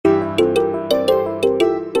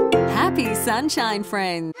Sunshine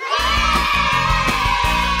Friends.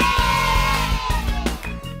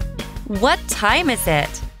 What time is it?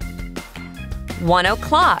 1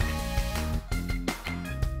 o'clock.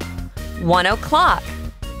 1 o'clock.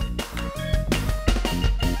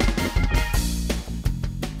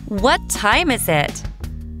 What time is it?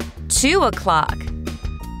 2 o'clock.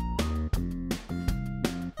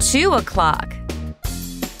 2 o'clock.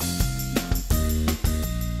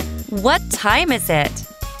 What time is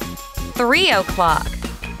it? 3 o'clock.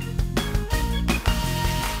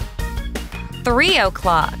 3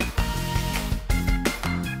 o'clock.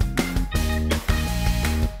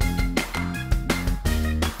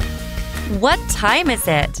 What time is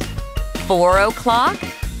it? 4 o'clock?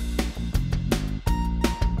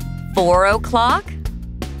 4 o'clock?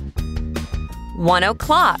 1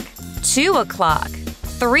 o'clock, 2 o'clock,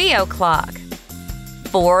 3 o'clock,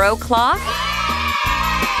 4 o'clock?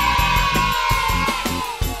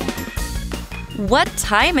 What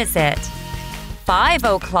time is it? 5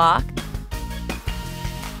 o'clock?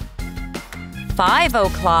 5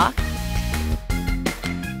 o'clock?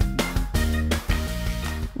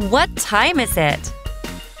 What time is it?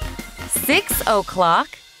 6 o'clock?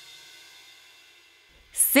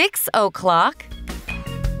 6 o'clock?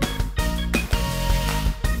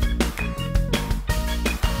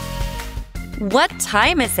 What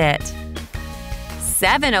time is it?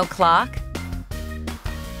 7 o'clock?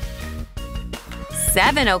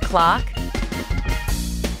 7 o'clock?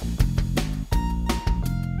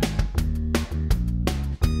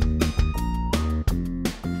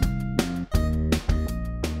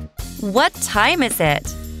 What time is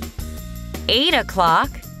it? 8 o'clock?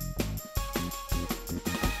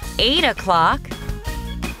 8 o'clock?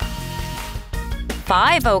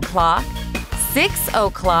 5 o'clock? 6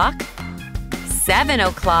 o'clock? 7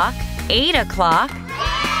 o'clock? 8 o'clock?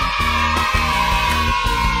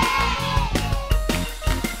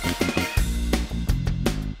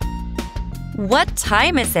 What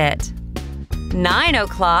time is it? 9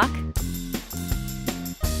 o'clock?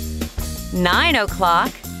 9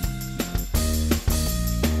 o'clock?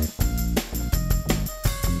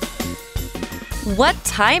 What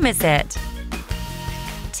time is it?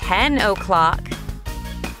 10 o'clock?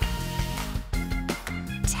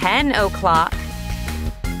 10 o'clock?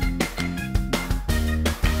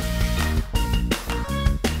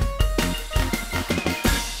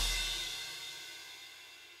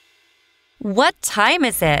 What time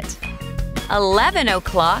is it? 11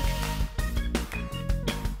 o'clock?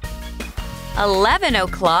 11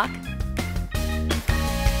 o'clock?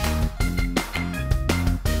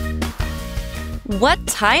 What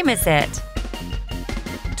time is it?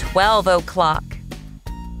 12 o'clock.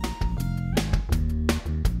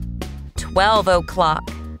 12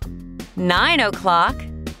 o'clock. 9 o'clock.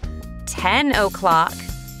 10 o'clock.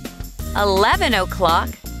 11 o'clock.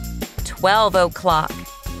 12 o'clock.